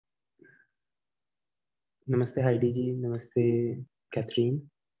Namaste Heidi ji, Namaste Catherine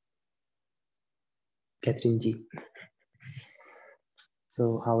ji.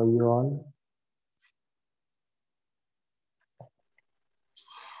 So how are you all?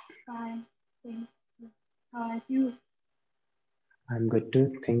 Fine, thank you. How are you? I'm good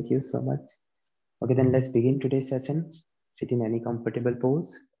too. Thank you so much. Okay, then let's begin today's session. Sit in any comfortable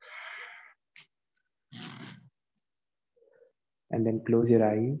pose and then close your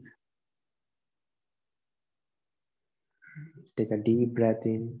eyes. Take a deep breath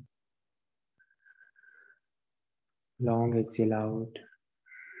in, long exhale out.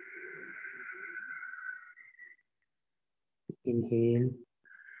 Inhale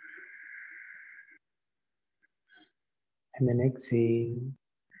and then exhale.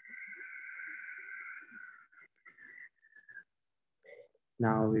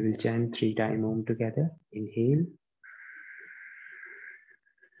 Now we will chant 3 times Om together. Inhale.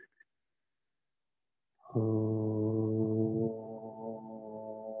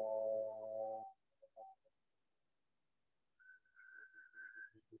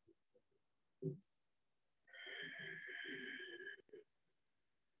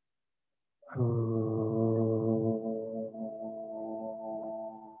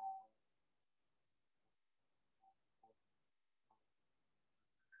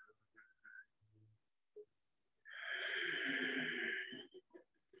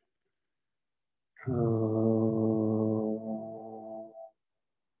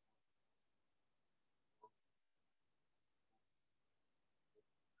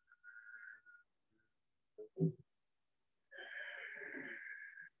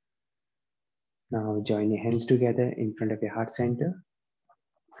 Now join your hands together in front of your heart center.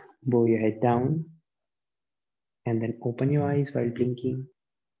 Bow your head down and then open your eyes while blinking.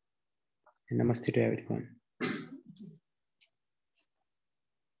 And namaste to everyone.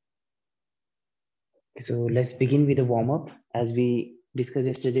 So let's begin with a warm-up. As we discussed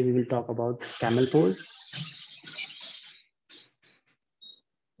yesterday, we will talk about camel pose.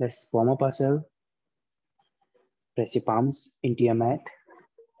 Let's warm up ourselves. Press your palms into your mat.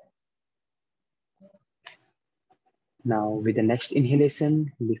 Now with the next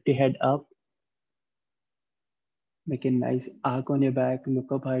inhalation, lift your head up. Make a nice arc on your back,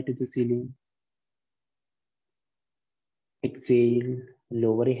 look up high to the ceiling. Exhale,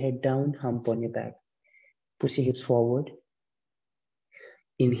 lower your head down, hump on your back. Push your hips forward.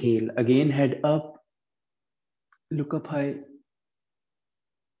 Inhale, again head up, look up high.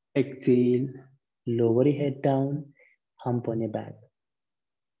 Exhale, lower your head down, hump on your back.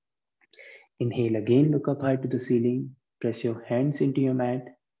 Inhale again, look up high to the ceiling. Press your hands into your mat,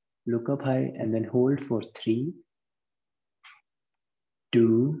 look up high and then hold for 3,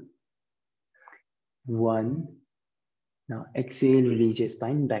 2, 1. Now exhale, release your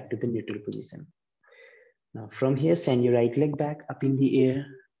spine back to the neutral position. Now from here, send your right leg back up in the air,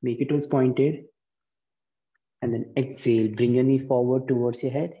 make your toes pointed. And then exhale, bring your knee forward towards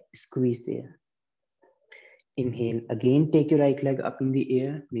your head, squeeze there. Inhale, again take your right leg up in the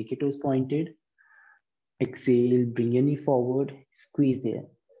air, make your toes pointed. Exhale, bring your knee forward, squeeze there.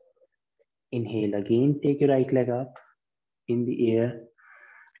 Inhale, again take your right leg up in the air.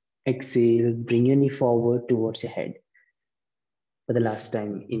 Exhale, bring your knee forward towards your head. For the last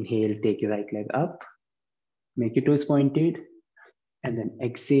time, inhale, take your right leg up, make your toes pointed, and then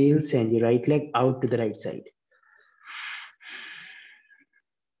exhale, send your right leg out to the right side.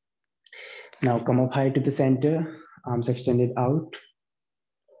 Now come up high to the center, arms extended out.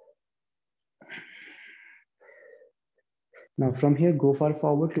 Now from here, go far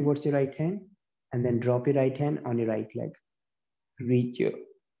forward towards your right hand, and then drop your right hand on your right leg. Reach your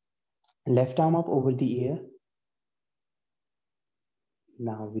left arm up over the ear.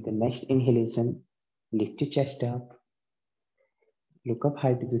 Now with the next inhalation, lift your chest up, look up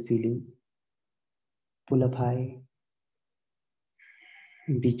high to the ceiling, pull up high,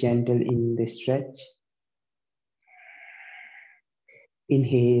 be gentle in the stretch.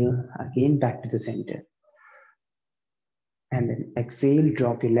 Inhale, again back to the center. And then exhale,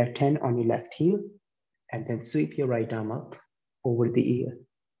 drop your left hand on your left heel, and then sweep your right arm up over the ear.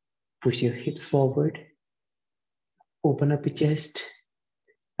 Push your hips forward, open up your chest,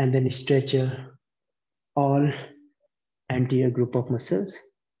 and then stretch your all anterior group of muscles.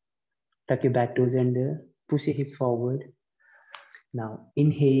 Tuck your back toes under, push your hips forward. Now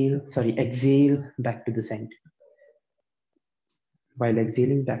exhale back to the center. While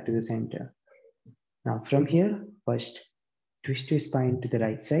exhaling back to the center. Now from here, first twist your spine to the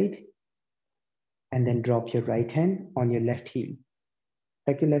right side and then drop your right hand on your left heel.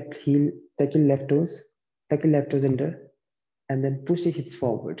 Tuck your left heel, tuck your left toes under, and then push your hips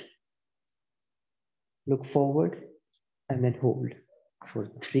forward. look forward, and then hold for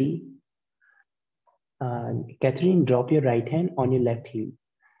 3. Catherine, drop your right hand on your left heel.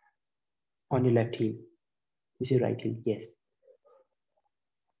 On your left heel. This is your right heel, yes.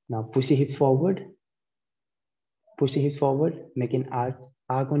 Now push your hips forward. Push your hips forward, make an arc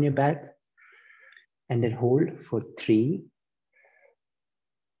on your back, and then hold for 3.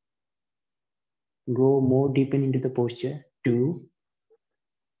 Go more deeper into the posture. 2.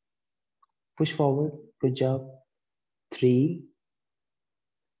 Push forward, good job. 3,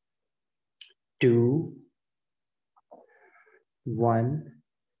 2, 1.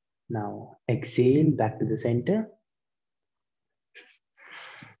 Now exhale back to the center.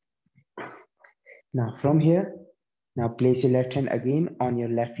 Now from here, now place your left hand again on your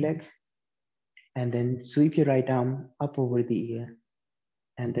left leg, and then sweep your right arm up over the ear,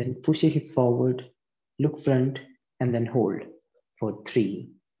 and then push your hips forward, look front, and then hold for 3.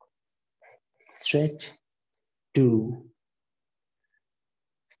 Stretch. 2,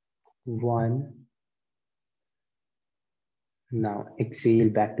 1. Now exhale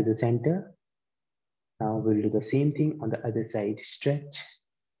back to the center. Now we'll do the same thing on the other side. Stretch.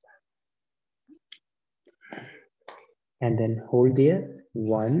 And then hold there.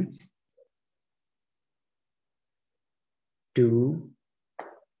 1, 2,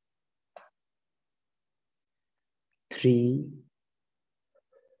 3,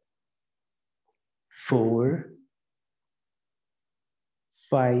 4,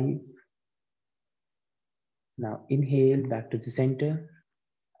 5. Now inhale back to the center.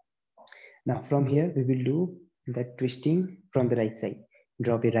 Now from here, we will do that twisting from the right side.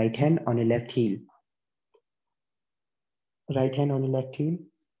 Drop your right hand on your left heel. Right hand on your left heel.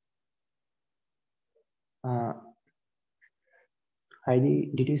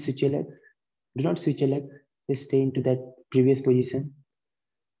 Heidi, did you switch your legs? Do not switch your legs. Just stay into that previous position.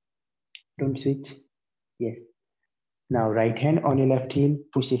 Don't switch. Yes. Now right hand on your left heel.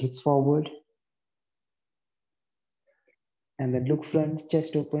 Push your hips forward. And then look front,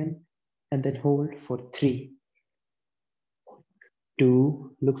 chest open. And then hold for 3,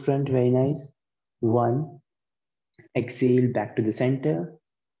 2, look front, very nice. 1, exhale back to the center.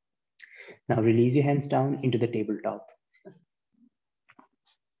 Now release your hands down into the tabletop.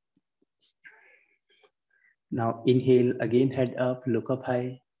 Now inhale, again head up, look up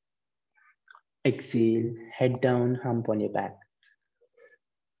high. Exhale, head down, hump on your back.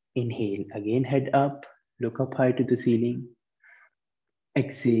 Inhale, again head up, look up high to the ceiling.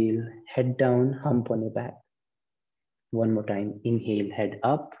 Exhale, head down, hump on your back. One more time, inhale, head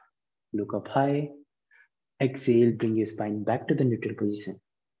up, look up high. Exhale, bring your spine back to the neutral position.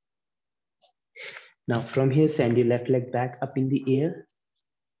 Now from here, send your left leg back up in the air.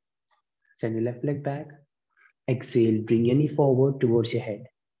 Send your left leg back. Exhale, bring your knee forward towards your head.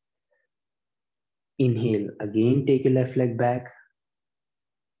 Inhale, again take your left leg back.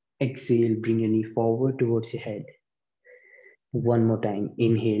 Exhale, bring your knee forward towards your head. One more time,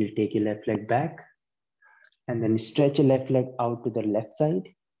 inhale, take your left leg back. And then stretch your left leg out to the left side.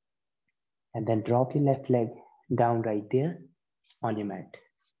 And then drop your left leg down right there on your mat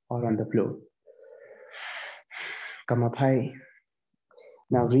or on the floor. Come up high.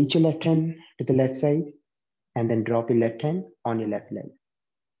 Now reach your left hand to the left side and then drop your left hand on your left leg.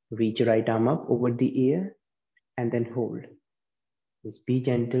 Reach your right arm up over the ear and then hold. Just be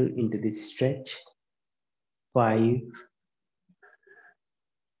gentle into this stretch. 5,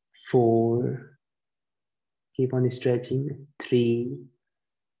 4, keep on stretching. 3,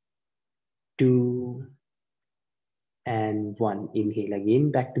 2, and 1. Inhale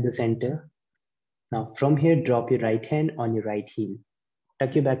again back to the center. Now from here, drop your right hand on your right heel.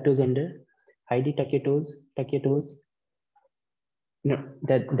 Tuck your back toes under. Heidi, tuck your toes. Tuck your toes. No,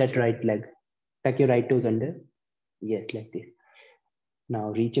 that right leg. Tuck your right toes under. Yes, like this. Now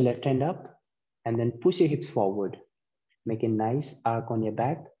reach your left hand up and then push your hips forward. Make a nice arc on your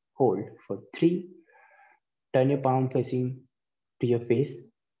back. Hold for 3. Turn your palm facing to your face.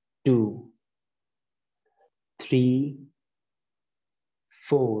 2, 3,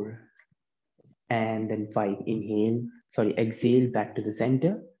 4, and then 5. Inhale, exhale back to the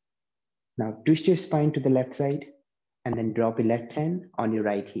center. Now twist your spine to the left side and then drop your left hand on your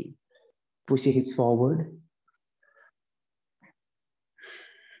right heel. Push your hips forward.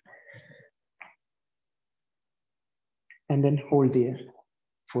 And then hold there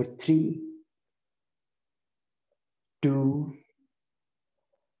for 3, 2,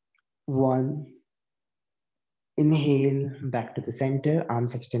 1. Inhale back to the center,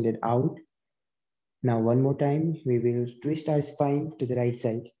 arms extended out. Now one more time, we will twist our spine to the right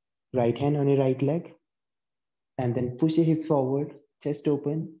side. Right hand on your right leg. And then push your hips forward, chest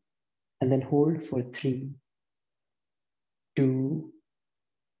open. and then hold for 3, 2,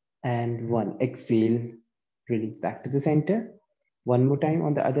 and 1. Exhale, release back to the center. One more time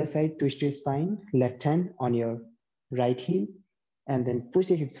on the other side, twist your spine, left hand on your right heel, and then push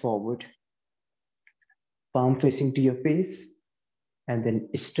your hips forward, palm facing to your face, and then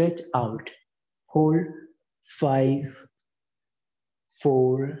stretch out. Hold 5,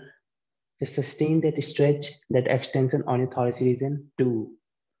 4, just sustain that stretch, that extension on your thoracic region. 2,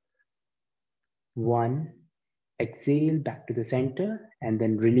 1. Exhale back to the center, and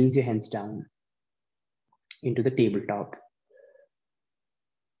then release your hands down into the tabletop.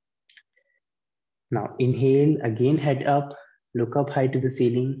 Now inhale, again head up, look up high to the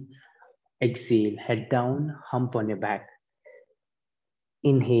ceiling. Exhale, head down, hump on your back.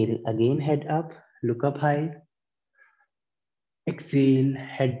 Inhale, again head up, look up high. Exhale,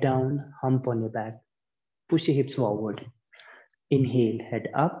 head down, hump on your back. Push your hips forward. Inhale, head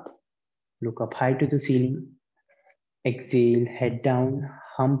up, look up high to the ceiling. Exhale, head down,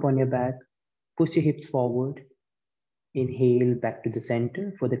 hump on your back. Push your hips forward. Inhale, back to the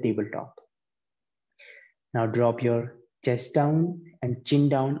center for the tabletop. Now drop your chest down and chin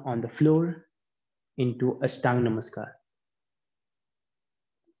down on the floor into Ashtanga Namaskar.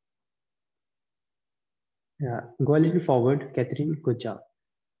 Go a little forward, Catherine. Good job.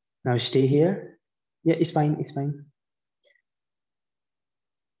 Now stay here. Yeah, it's fine, it's fine.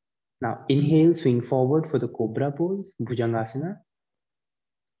 Now inhale, swing forward for the Cobra pose, Bhujangasana.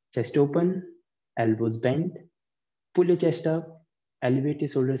 Chest open, elbows bent. Pull your chest up, elevate your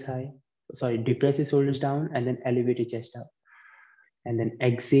shoulders high. Sorry, depress your shoulders down and then elevate your chest up. And then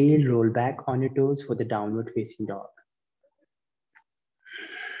exhale, roll back on your toes for the downward facing dog.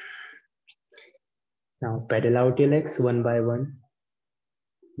 Now pedal out your legs one by one.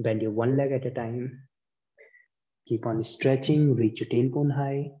 Bend your one leg at a time. Keep on stretching, reach your tailbone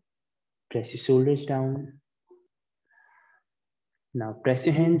high. Press your shoulders down. Now press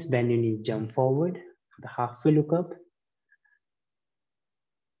your hands, bend your knees, jump forward. The halfway look up.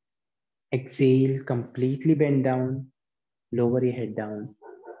 Exhale, completely bend down. Lower your head down.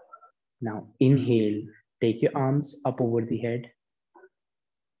 Now inhale, take your arms up over the head.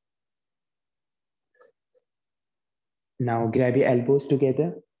 Now grab your elbows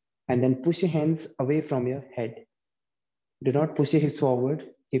together and then push your hands away from your head. Do not push your hips forward,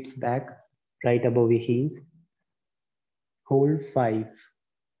 hips back, right above your heels. Hold 5,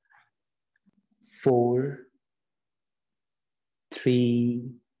 4,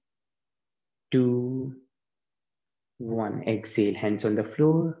 3, 2, 1. Exhale, hands on the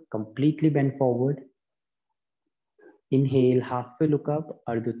floor, completely bend forward. Inhale, halfway look up,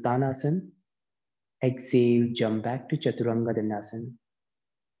 Ardha Uttanasana. Exhale, jump back to Chaturanga Dandasana.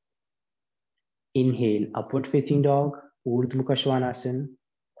 Inhale, upward facing dog, Urdhva Mukha Svanasana.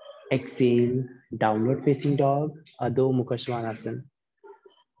 Exhale, downward facing dog, Adho Mukha Svanasana.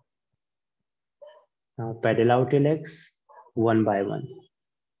 Now pedal out your legs one by one.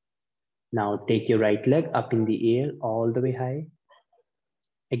 Now take your right leg up in the air all the way high.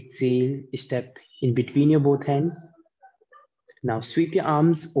 Exhale, step in between your both hands. Now sweep your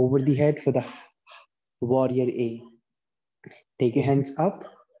arms over the head for the warrior A. Take your hands up,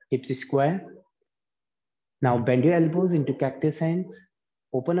 hips square. Now bend your elbows into cactus hands.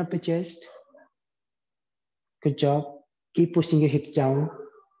 Open up your chest. Good job. Keep pushing your hips down.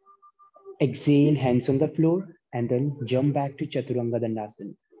 Exhale, hands on the floor, and then jump back to Chaturanga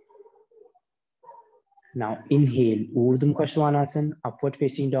Dandasana. Now inhale, Urdhva Mukha Svanasana, upward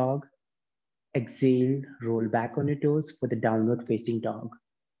facing dog. Exhale, roll back on your toes for the downward facing dog.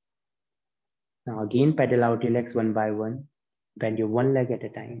 Now again, pedal out your legs one by one. Bend your one leg at a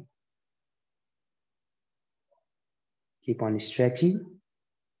time. Keep on stretching.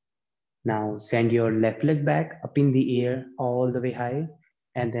 Now send your left leg back up in the air all the way high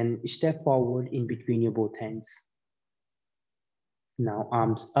and then step forward in between your both hands. Now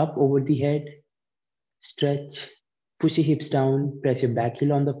arms up over the head, stretch, push your hips down, press your back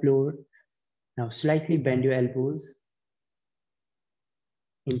heel on the floor. Now slightly bend your elbows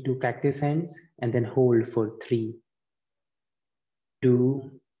into cactus hands and then hold for 3,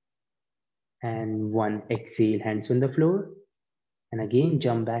 2, and 1. Exhale, hands on the floor. And again,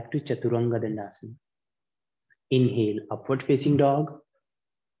 jump back to Chaturanga Dandasana. Inhale, upward facing dog.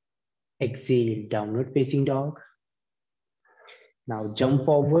 Exhale, downward facing dog. Now jump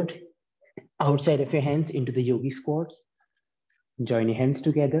forward, outside of your hands into the yogi squats. Join your hands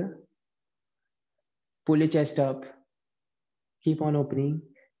together. Pull your chest up. Keep on opening.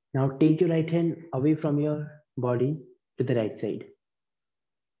 Now take your right hand away from your body to the right side.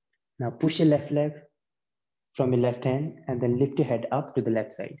 Now push your left leg from your left hand and then lift your head up to the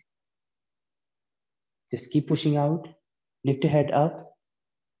left side. Just keep pushing out, lift your head up,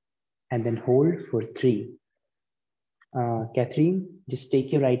 and then hold for 3. Catherine, just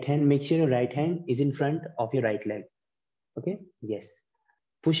take your right hand, make sure your right hand is in front of your right leg. Okay, yes.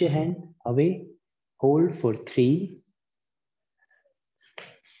 Push your hand away, hold for 3,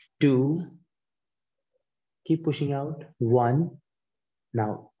 2, keep pushing out, 1.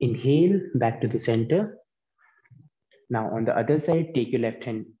 Now inhale back to the center. Now on the other side, take your left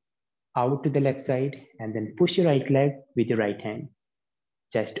hand out to the left side and then push your right leg with your right hand.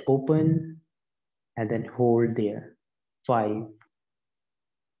 Chest open and then hold there. 5,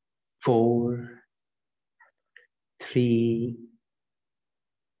 4, 3,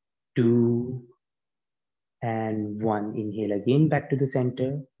 2, and 1. Inhale again back to the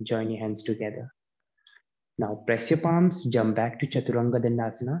center. Join your hands together. Now press your palms, jump back to Chaturanga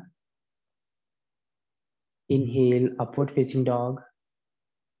Dandasana. Inhale, upward facing dog.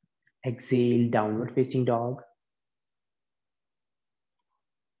 Exhale, downward facing dog.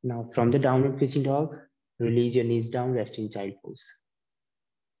 Now from the downward facing dog, release your knees down, rest in child pose.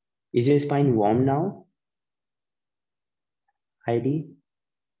 Is your spine warm now? Heidi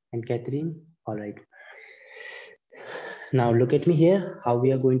and Catherine? All right. Now look at me here, how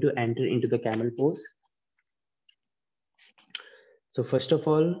we are going to enter into the camel pose. So first of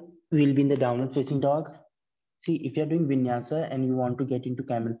all, we'll be in the downward facing dog. See, if you're doing vinyasa and you want to get into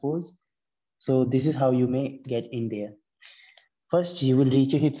camel pose, so this is how you may get in there. First, you will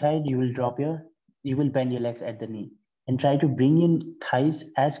reach your hip side, you will bend your legs at the knee and try to bring your thighs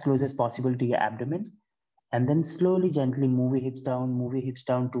as close as possible to your abdomen. And then slowly, gently move your hips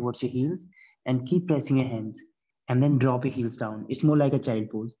down towards your heels and keep pressing your hands and then drop your heels down. It's more like a child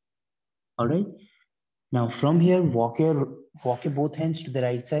pose. All right. Now from here, walk your both hands to the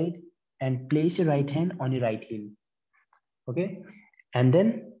right side and place your right hand on your right heel. Okay. And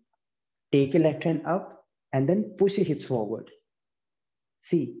then take your left hand up and then push your hips forward.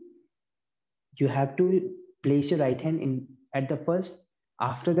 See, you have to place your right hand in at the first.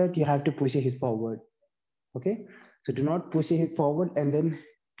 After that, you have to push your hips forward. Okay. So do not push your hips forward and then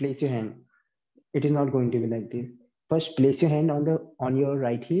place your hand. It is not going to be like this. First, place your hand on your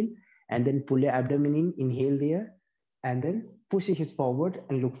right heel and then pull your abdomen in, inhale there, and then push your hips forward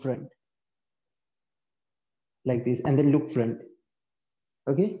and look front. Like this, and then look front.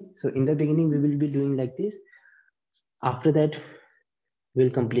 Okay, so in the beginning, we will be doing like this. After that, we'll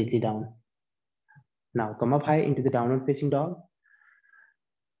completely down. Now come up high into the downward facing dog.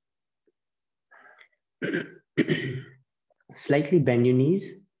 Slightly bend your knees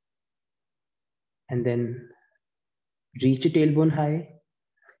and then reach your tailbone high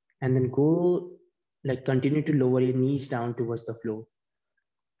and then go like continue to lower your knees down towards the floor.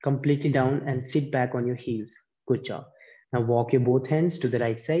 Completely down and sit back on your heels. Good job. Now walk your both hands to the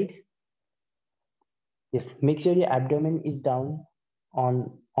right side. Yes, make sure your abdomen is down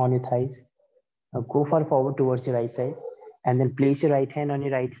on your thighs. Now go far forward towards your right side and then place your right hand on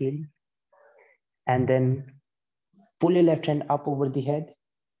your right heel and then pull your left hand up over the head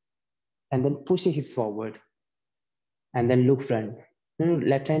and then push your hips forward and then look front. No,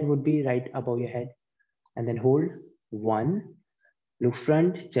 left hand would be right above your head and then hold. 1, look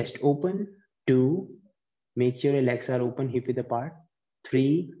front, chest open. 2, make sure your legs are open, hip width apart.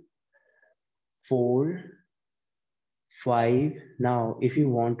 3, 4, 5. Now, if you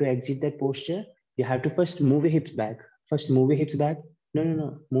want to exit that posture, you have to first move your hips back. First, move your hips back.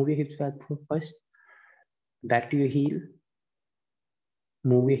 No. Move your hips back first. Back to your heel.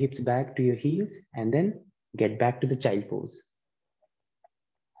 Move your hips back to your heels and then get back to the child pose.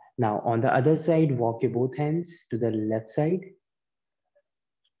 Now, on the other side, walk your both hands to the left side.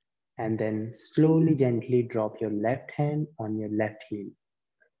 And then slowly, gently drop your left hand on your left heel.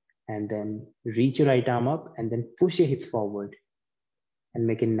 And then reach your right arm up and then push your hips forward. And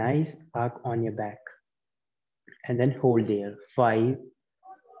make a nice arc on your back. And then hold there. 5,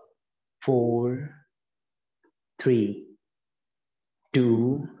 4, 3,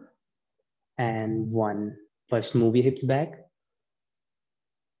 2, and 1. First, move your hips back.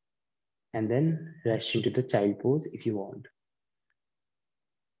 And then rest into the child pose if you want.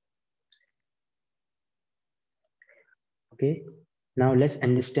 Okay, now let's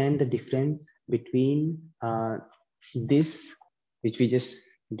understand the difference between this, which we just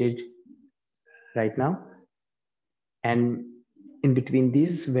did right now, and in between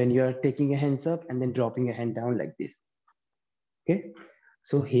these when you are taking your hands up and then dropping your hand down like this. Okay,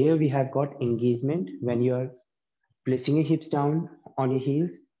 so here we have got engagement when you are placing your hips down on your heels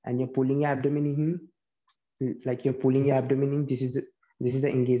and you're pulling your abdomen in, like you're pulling your abdomen in. This is the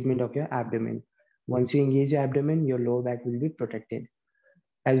engagement of your abdomen. Once you engage your abdomen, your lower back will be protected.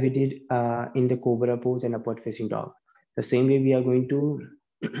 as we did in the cobra pose and upward facing dog. The same way we are going to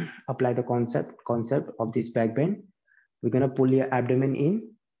apply the concept of this back bend. We're going to pull your abdomen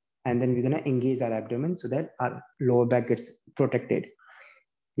in, and then we're going to engage our abdomen so that our lower back gets protected.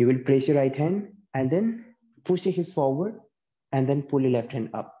 You will place your right hand and then push your hips forward and then pull your left hand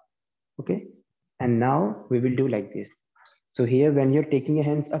up. Okay. And now we will do like this. So here, when you're taking your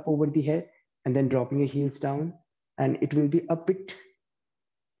hands up over the head and then dropping your heels down, and it will be a bit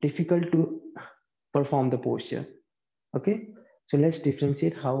difficult to perform the posture. Okay. So let's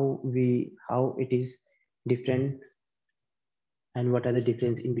differentiate how it is different and what are the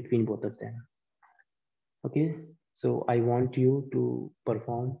difference in between both of them. Okay. So I want you to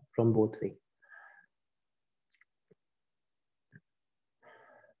perform from both ways.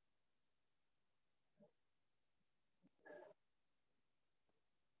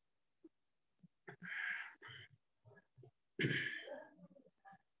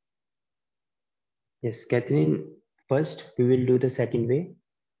 Yes, Catherine, first we will do the second way.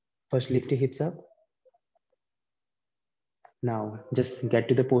 First lift your hips up. Now just get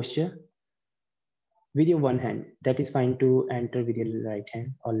to the posture with your one hand. That is fine to enter with your right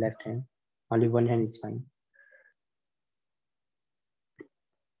hand or left hand. Only one hand is fine.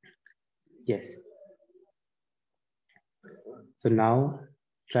 Yes. So now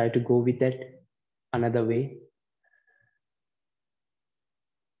try to go with that another way.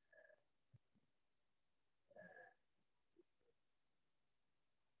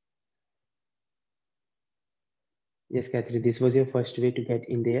 Yes, Catherine, this was your first way to get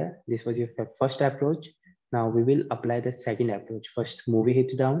in there. This was your first approach. Now we will apply the second approach. First, move your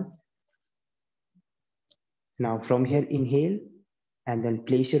hips down. Now from here, inhale, and then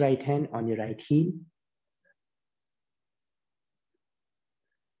place your right hand on your right heel.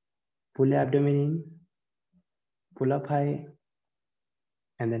 Pull your abdomen in, pull up high,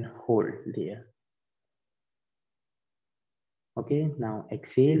 and then hold there. Okay, now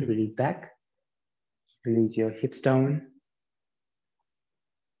exhale, release back. Release your hips down.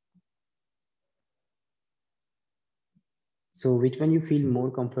 So which one you feel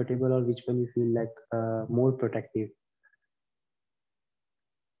more comfortable or which one you feel like more protective?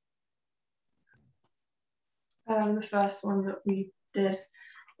 The first one that we did,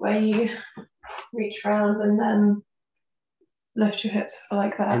 where you reach around and then lift your hips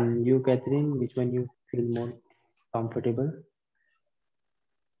like that. And you, Catherine, which one you feel more comfortable?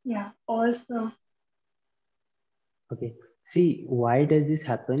 Yeah, also. Okay. See, why does this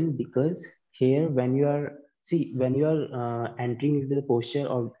happen? Because here, when you are entering into the posture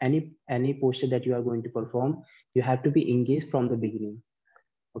or any posture that you are going to perform, you have to be engaged from the beginning.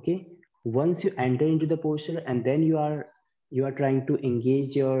 Okay. Once you enter into the posture and then you are trying to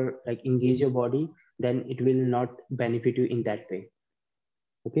engage your body, then it will not benefit you in that way.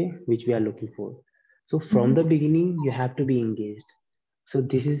 Okay, which we are looking for. So from the beginning, you have to be engaged. So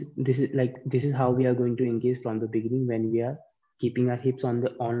this is how we are going to engage from the beginning, when we are keeping our hips on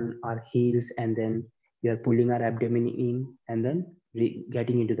our heels, and then we are pulling our abdomen in and then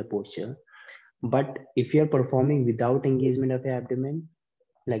getting into the posture. But if you are performing without engagement of your abdomen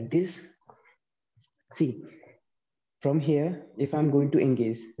like this, see, from here, if I'm going to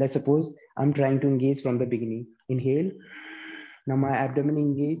engage, let's suppose I'm trying to engage from the beginning. Inhale. Now my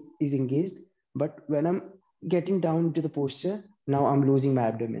abdomen is engaged, but when I'm getting down to the posture, now I'm losing my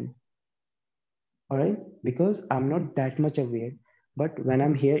abdomen. All right, because I'm not that much aware. But when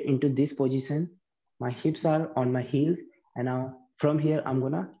I'm here into this position, my hips are on my heels, and now from here, I'm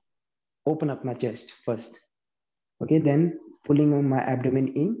gonna open up my chest first. Okay, then pulling on my abdomen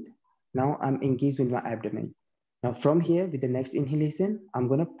in. Now I'm engaged with my abdomen. Now from here, with the next inhalation, I'm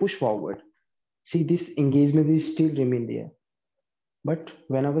gonna push forward. See, this engagement is still remain there. But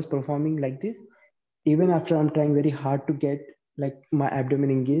when I was performing like this, even after I'm trying very hard to get like my abdomen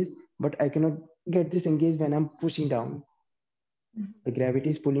engaged, but I cannot get this engaged when I'm pushing down. The gravity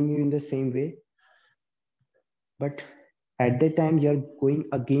is pulling you in the same way. But at that time, you're going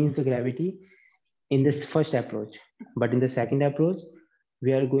against the gravity in this first approach. But in the second approach,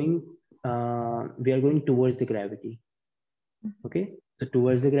 we are going towards the gravity. Okay, so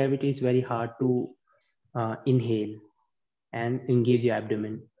towards the gravity, it's very hard to inhale and engage your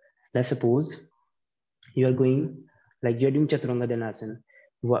abdomen. Let's suppose you are going like you're doing Chaturanga Dhanasana.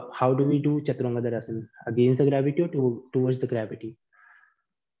 How do we do Chaturanga Dhanasana? Against the gravity or towards the gravity?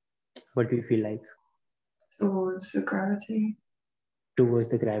 What do you feel like? Towards the gravity. Towards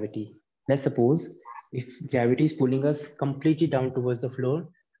the gravity. Let's suppose if gravity is pulling us completely down towards the floor,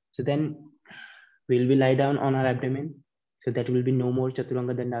 so then will we lie down on our abdomen? So that will be no more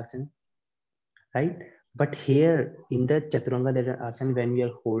Chaturanga Dhanasana, right? But here in the Chaturanga asana, when we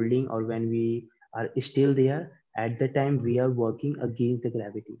are holding or when we are still there, at the time we are working against the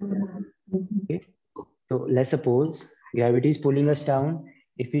gravity. Okay, so let's suppose gravity is pulling us down.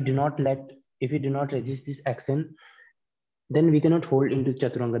 If we do not resist this action, then we cannot hold into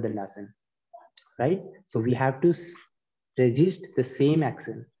Chaturanga Dandasana, right? So we have to resist the same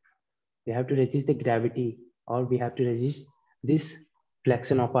action. We have to resist the gravity, or we have to resist this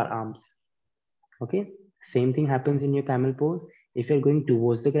flexion of our arms. Okay, same thing happens in your camel pose. If you're going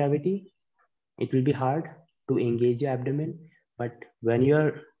towards the gravity, it will be hard to engage your abdomen. But when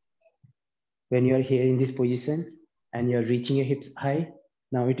you're here in this position and you're reaching your hips high,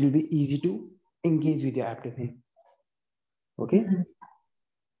 now it will be easy to engage with your abdomen. Okay.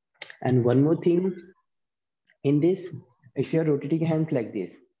 And one more thing in this, if you're rotating your hands like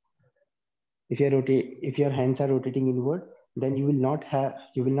this, if your hands are rotating inward, then you will not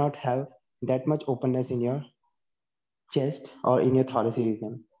have that much openness in your chest or in your thoracic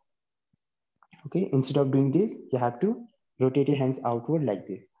region. Okay, instead of doing this, you have to rotate your hands outward like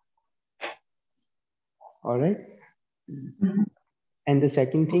this. All right. And the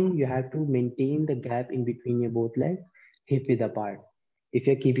second thing, you have to maintain the gap in between your both legs, hip width apart. If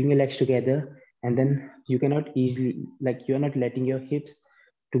you're keeping your legs together, and then you cannot easily, like you're not letting your hips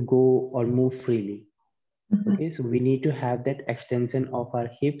to go or move freely. Okay, so we need to have that extension of our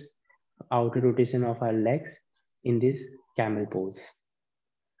hips, outer rotation of our legs in this camel pose.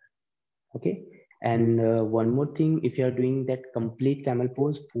 Okay, and one more thing, if you are doing that complete camel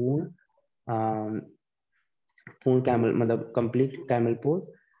pose, complete camel pose,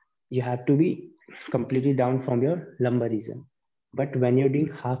 you have to be completely down from your lumbar region. But when you're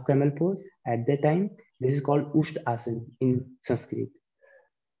doing half camel pose, at that time, this is called Usht Asan in Sanskrit.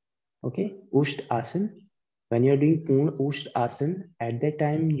 Okay, Usht Asan. When you're doing Purna Usht Asan, at that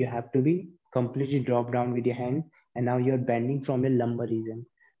time, you have to be completely drop down with your hand, and now you're bending from your lumbar region.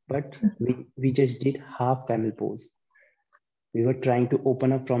 But we just did half camel pose. We were trying to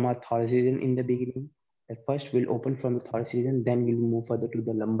open up from our thoracic region in the beginning. At first, we'll open from the thoracic region, then we'll move further to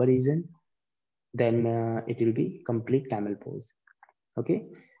the lumbar region. Then it will be complete camel pose. Okay,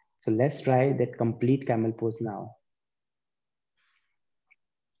 so let's try that complete camel pose now.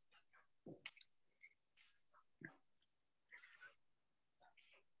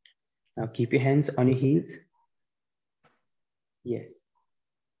 Now keep your hands on your heels. Yes.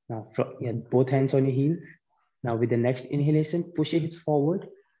 Now both hands on your heels. Now with the next inhalation, push your hips forward,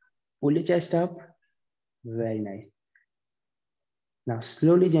 pull your chest up. Very nice. Now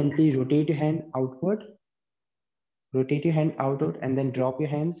slowly, gently rotate your hand outward. Rotate your hand outward and then drop your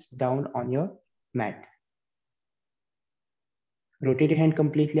hands down on your mat. Rotate your hand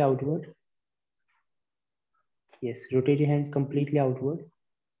completely outward. Yes, rotate your hands completely outward.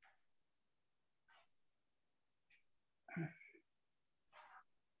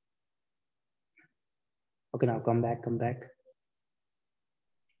 Okay, now come back, come back.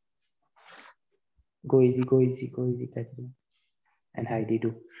 Go easy, go easy, go easy, Catherine. And Heidi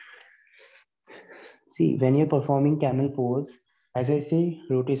too. See, when you're performing camel pose, as I say,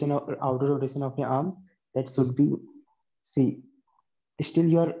 rotation or outer rotation of your arm, that should be, see, still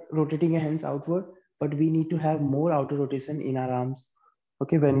you are rotating your hands outward, but we need to have more outer rotation in our arms.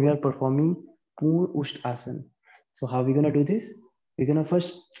 Okay, when we are performing Purna Usht Asan. So how are we gonna do this? We're gonna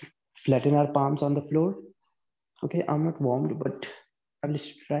first flatten our palms on the floor. Okay, I'm not warmed, but I'll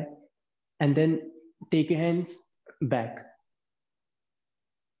just try. And then take your hands back.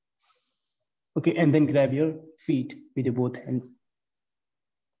 Okay, and then grab your feet with your both hands.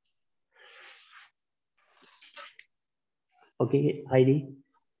 Okay, Heidi.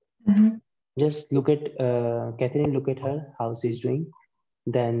 Just look at Catherine, look at her, how she's doing.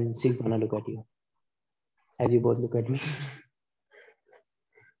 Then she's gonna look at you. As you both look at me.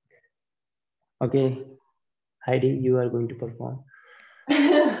 Okay, Heidi, you are going to perform.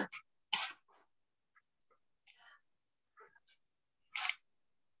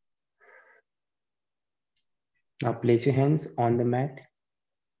 Now place your hands on the mat,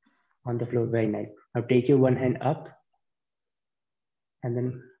 on the floor. Very nice. Now take your one hand up and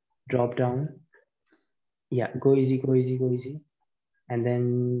then drop down. Yeah, go easy, go easy, go easy. And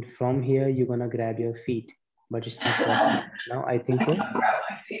then from here, you're gonna grab your feet, but it's not possible. Now I think so.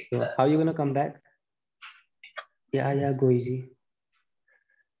 So how are you gonna come back? Yeah, go easy.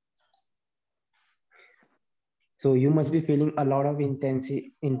 So you must be feeling a lot of tense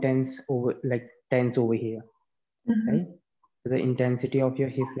over here, right? So the intensity of your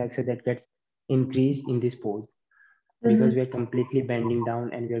hip flexor that gets increased in this pose because we are completely bending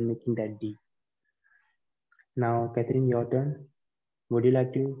down and we are making that deep. Now, Catherine, your turn. Would you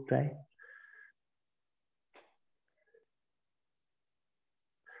like to try?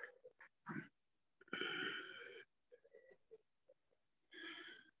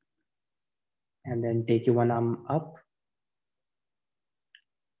 And then take your one arm up.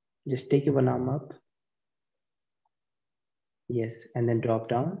 Just take your one arm up. Yes, and then drop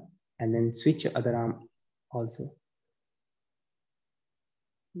down, and then switch your other arm also.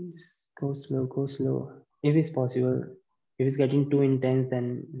 Just go slow, go slow. If it's possible, if it's getting too intense,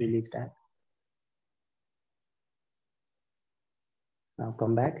 then release back. Now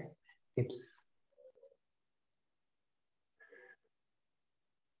come back, hips.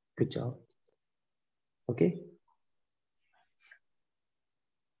 Good job. Okay.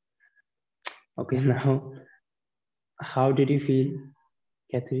 Okay, now, how did you feel,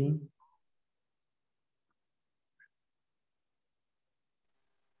 Catherine?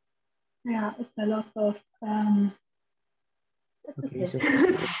 Yeah, it's a lot of Okay, so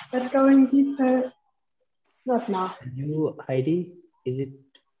but going deeper, not now. you, Heidi, is it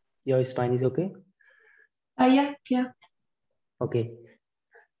your spine is okay? Yeah. Okay.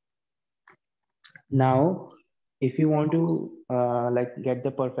 Now, if you want to like get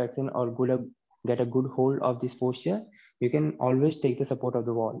the perfection or get a good hold of this posture, you can always take the support of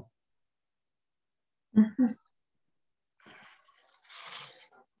the wall. Mm-hmm.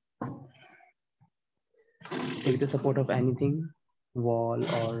 Take the support of anything, wall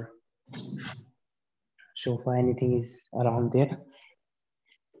or sofa, anything is around there.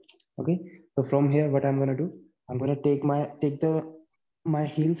 Okay, so from here, what I'm gonna do, I'm gonna take my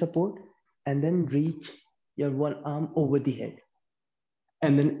heel support and then reach your one arm over the head,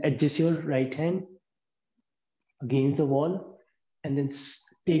 and then adjust your right hand against the wall, and then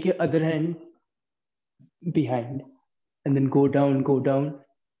take your other hand behind, and then go down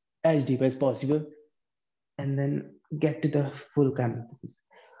as deep as possible, and then get to the full camel pose.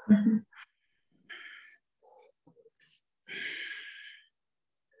 Mm-hmm.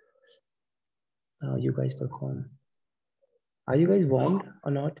 You guys perform. Are you guys warmed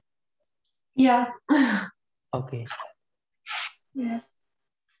or not? Yeah. Okay. Yes.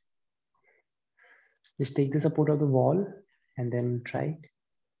 Just take the support of the wall and then try it.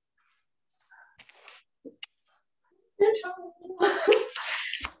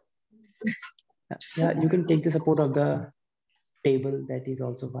 Yeah, you can take the support of the table, that is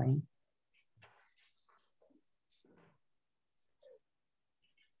also fine.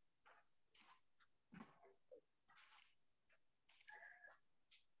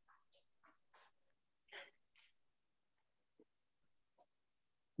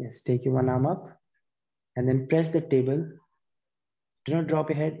 Yes, take your one arm up and then press the table. Do not drop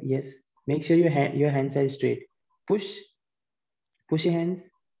your head. Yes, make sure your hands are straight. Push your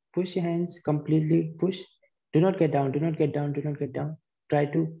hands completely. Push. Do not get down. Try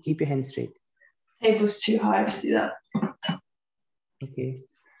to keep your hands straight. Table's too high to do that. Okay.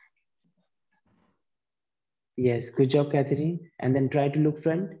 Yes, good job, Catherine. And then try to look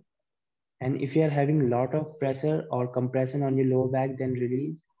front. And if you are having a lot of pressure or compression on your lower back, then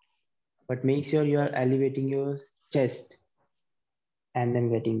release. But make sure you are elevating your chest and then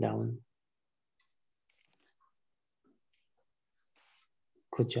getting down.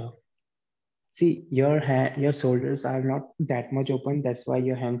 Good job. See, your shoulders are not that much open. That's why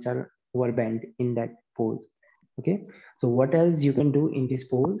your hands are overbent in that pose. Okay. So what else you can do in this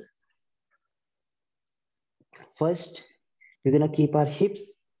pose? First, we're gonna keep our hips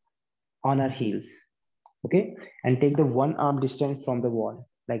on our heels. Okay. And take the one arm distance from the wall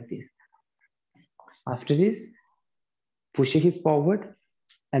like this. After this, push your hip forward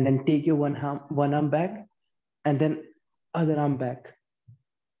and then take your one arm back and then other arm back.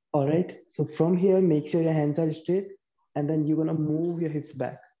 All right. So from here, make sure your hands are straight and then you're gonna move your hips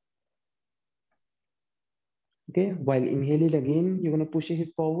back. Okay. While inhaling again, you're gonna push your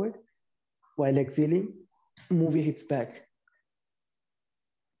hip forward. While exhaling, move your hips back.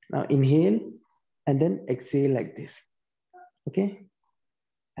 Now inhale and then exhale like this. Okay.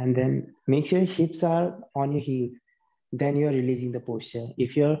 And then make sure your hips are on your heels. Then you're releasing the posture.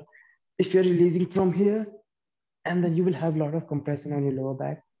 If you're releasing from here, and then you will have a lot of compression on your lower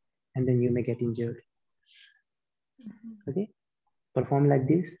back, and then you may get injured. Okay, perform like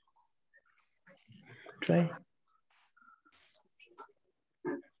this. Try.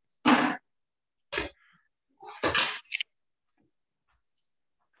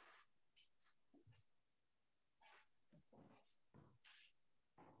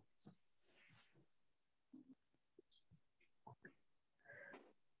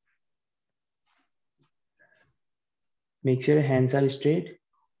 Make sure your hands are straight.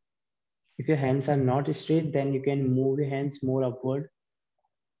 If your hands are not straight, then you can move your hands more upward.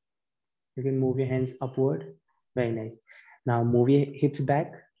 You can move your hands upward. Very nice. Now move your hips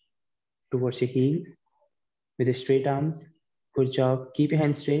back towards your heels with the straight arms. Good job. Keep your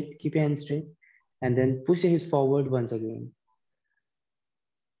hands straight. Keep your hands straight. And then push your hips forward once again.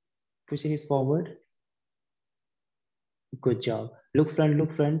 Push your hips forward. Good job. Look front,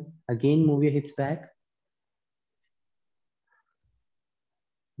 look front. Again, move your hips back.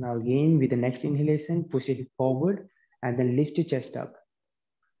 Now again, with the next inhalation, push your hip forward and then lift your chest up.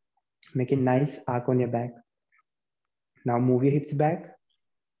 Make a nice arc on your back. Now move your hips back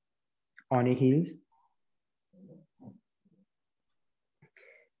on your heels.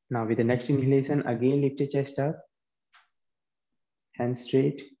 Now with the next inhalation, again lift your chest up. Hands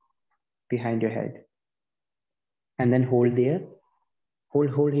straight behind your head. And then hold there.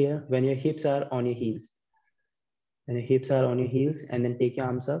 Hold here when your hips are on your heels. When your hips are on your heels, and then take your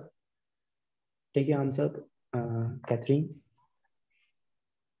arms up. Take your arms up, Catherine.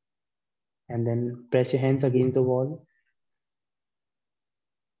 And then press your hands against the wall.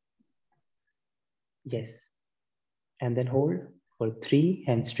 Yes. And then hold for 3,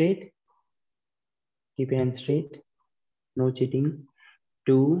 hands straight. Keep your hands straight. No cheating.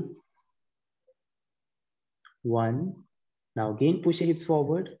 2, 1. Now again, push your hips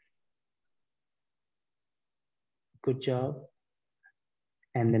forward. Good job.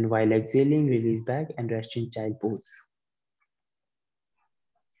 And then while exhaling, release back and rest in child pose.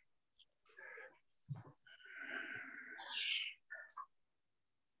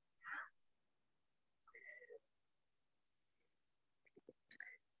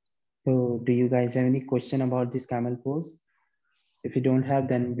 So do you guys have any question about this camel pose? If you don't have,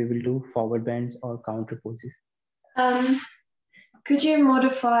 then we will do forward bends or counter poses. Could you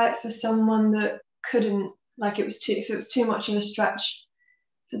modify it for someone that couldn't, like if it was too much of a stretch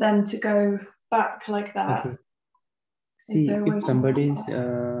for them to go back like that? Okay. See, if somebody is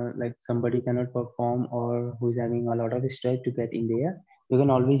like somebody cannot perform or who's having a lot of stretch to get in there, you can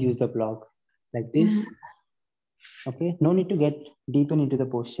always use the block like this. Okay, no need to get deeper into the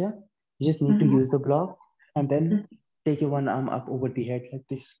posture. You just need to use the block and then take your one arm up over the head like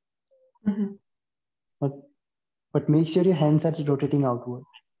this. But make sure your hands are rotating outward.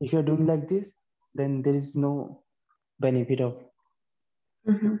 If you're doing like this, then there is no benefit of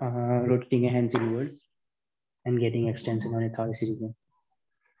rotating your hands inwards and getting extension on your thoracic region.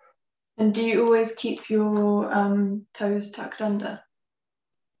 And do you always keep your toes tucked under?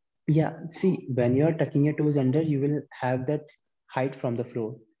 Yeah, see, when you're tucking your toes under, you will have that height from the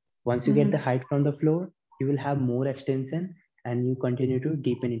floor. Once you get the height from the floor, you will have more extension and you continue to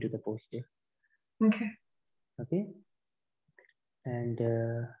deepen into the posture. Okay. Okay. And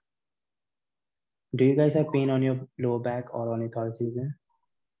do you guys have pain on your lower back or on your thoracic region?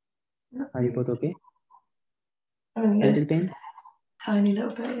 Are you both okay? A little pain? Tiny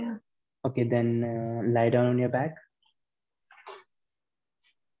little bit, yeah. Okay, then lie down on your back.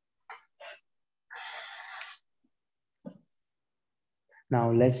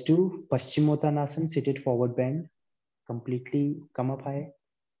 Now let's do Paschimottanasana, seated forward bend. Completely come up high.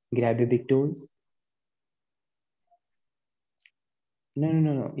 Grab your big toes.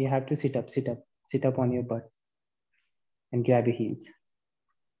 No. You have to sit up. Sit up on your butts and grab your heels.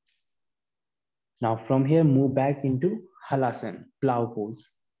 Now from here, move back into Halasana, plow pose.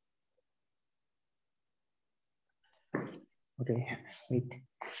 Okay, wait.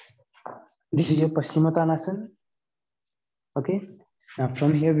 This is your Paschimottanasana. Okay. Now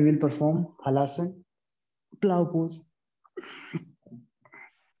from here, we will perform Halasana, plow pose.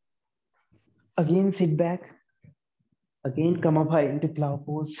 Again, sit back. Again, come up high into plow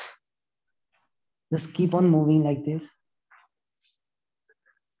pose. Just keep on moving like this.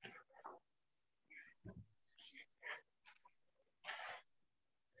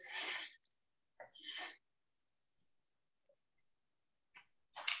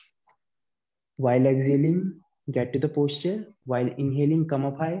 While exhaling, get to the posture. While inhaling, come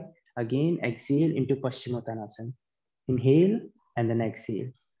up high. Again, exhale into Paschimottanasana. Inhale and then exhale.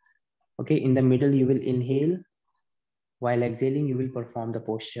 Okay, in the middle, you will inhale. While exhaling, you will perform the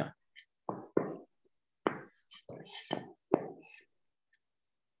posture.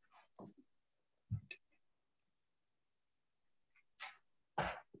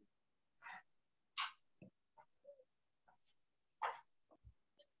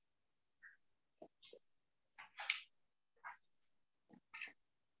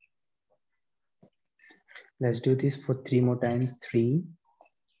 Let's do this for 3 more times. 3,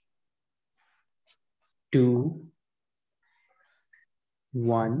 2,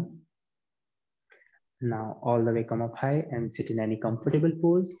 1. Now all the way come up high and sit in any comfortable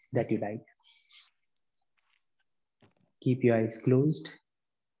pose that you like. Keep your eyes closed.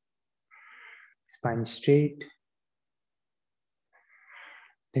 Spine straight.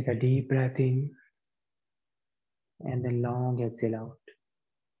 Take a deep breath in and then long exhale out.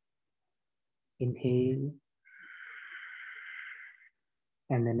 Inhale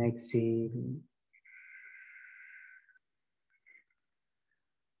and then exhale.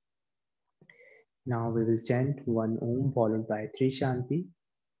 Now we will chant one Om followed by 3 Shanti.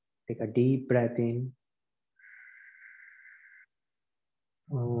 Take a deep breath in.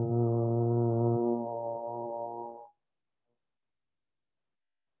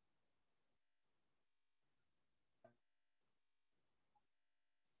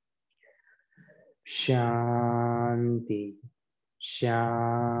 Shanti,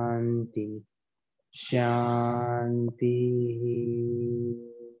 Shanti, Shanti.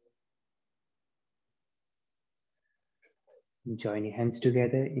 Join your hands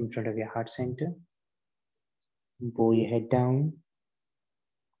together in front of your heart center. Bow your head down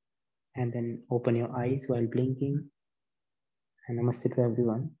and then open your eyes while blinking. And namaste to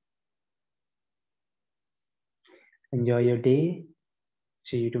everyone. Enjoy your day.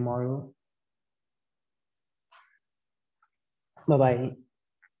 See you tomorrow. Bye-bye.